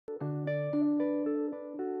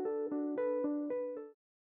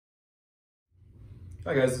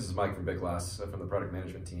Hi guys, this is Mike from Big Glass from the product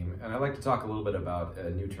management team, and I'd like to talk a little bit about a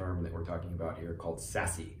new term that we're talking about here called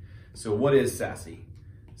SASE. So what is SASE?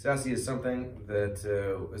 SASE is something that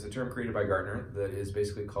is a term created by Gartner that is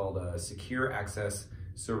basically called a Secure Access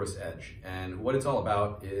Service Edge. And what it's all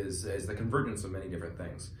about is the convergence of many different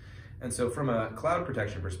things. And so from a cloud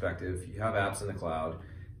protection perspective, you have apps in the cloud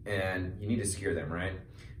and you need to secure them, right?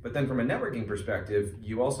 But then from a networking perspective,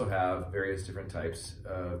 you also have various different types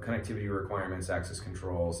of connectivity requirements, access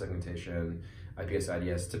control, segmentation, IPS,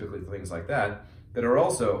 IDS, typically things like that, that are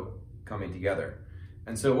also coming together.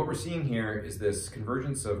 And so what we're seeing here is this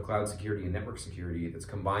convergence of cloud security and network security that's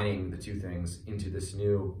combining the two things into this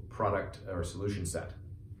new product or solution set.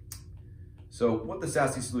 So what the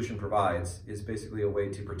SASE solution provides is basically a way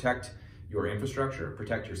to protect your infrastructure,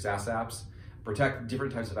 protect your SaaS apps, protect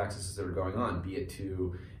different types of accesses that are going on, be it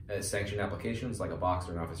to sanctioned applications like a Box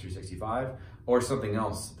or an Office 365, or something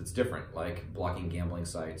else that's different, like blocking gambling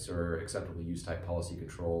sites or acceptable use type policy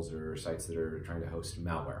controls or sites that are trying to host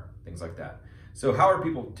malware, things like that. So how are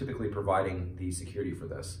people typically providing the security for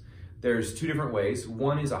this? There's two different ways.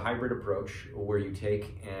 One is a hybrid approach where you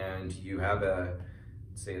take and you have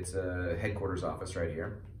say it's a headquarters office right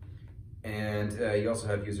here. And you also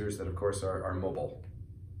have users that of course are mobile.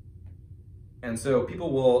 And so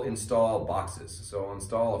people will install boxes. So I'll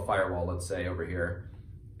install a firewall, let's say over here,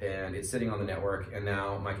 and it's sitting on the network. And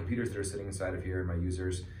now my computers that are sitting inside of here, my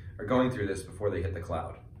users, are going through this before they hit the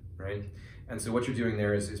cloud, right? And so what you're doing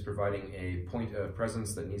there is providing a point of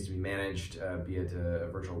presence that needs to be managed, be it a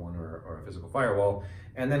virtual one or a physical firewall.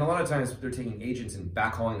 And then a lot of times they're taking agents and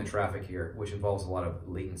backhauling the traffic here, which involves a lot of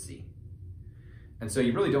latency. And so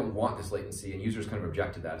you really don't want this latency, and users kind of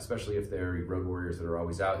object to that, especially if they're road warriors that are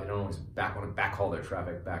always out. They don't always want to backhaul their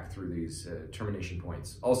traffic back through these termination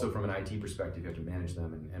points. Also from an IT perspective, you have to manage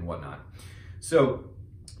them and whatnot. So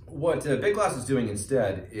what Big Glass is doing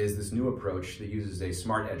instead is this new approach that uses a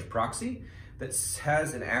smart edge proxy that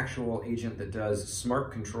has an actual agent that does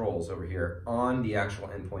smart controls over here on the actual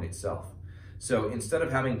endpoint itself. So instead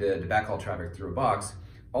of having to backhaul traffic through a box,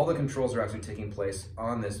 all the controls are actually taking place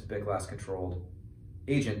on this Big Glass controlled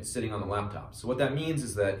agent sitting on the laptop. So what that means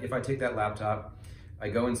is that if I take that laptop, I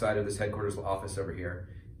go inside of this headquarters office over here,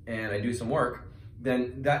 and I do some work,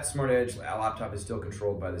 then that Smart Edge laptop is still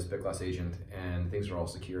controlled by this Big Glass agent, and things are all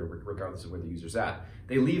secure regardless of where the user's at.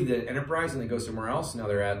 They leave the enterprise and they go somewhere else. Now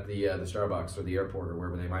they're at the Starbucks or the airport or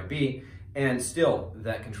wherever they might be, and still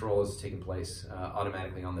that control is taking place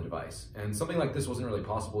automatically on the device. And something like this wasn't really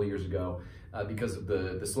possible years ago because of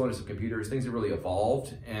the slowness of computers. Things have really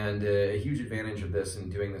evolved, and a huge advantage of this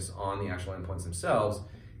and doing this on the actual endpoints themselves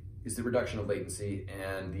is the reduction of latency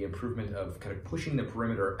and the improvement of kind of pushing the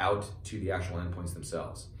perimeter out to the actual endpoints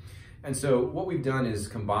themselves. And so what we've done is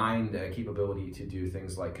combined a capability to do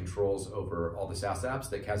things like controls over all the SaaS apps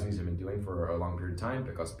that Kazmis have been doing for a long period of time,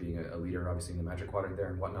 because being a leader obviously in the Magic Quadrant there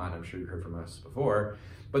and whatnot, I'm sure you've heard from us before,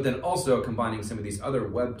 but then also combining some of these other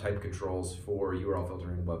web type controls for URL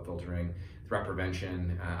filtering, web filtering, threat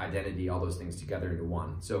prevention, identity, all those things together into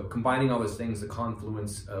one. So combining all those things, the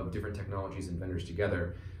confluence of different technologies and vendors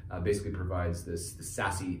together, basically provides this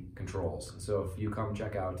SASE controls. So if you come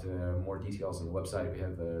check out more details on the website, we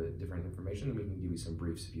have different information, and we can give you some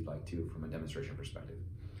briefs if you'd like to from a demonstration perspective.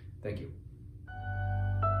 Thank you.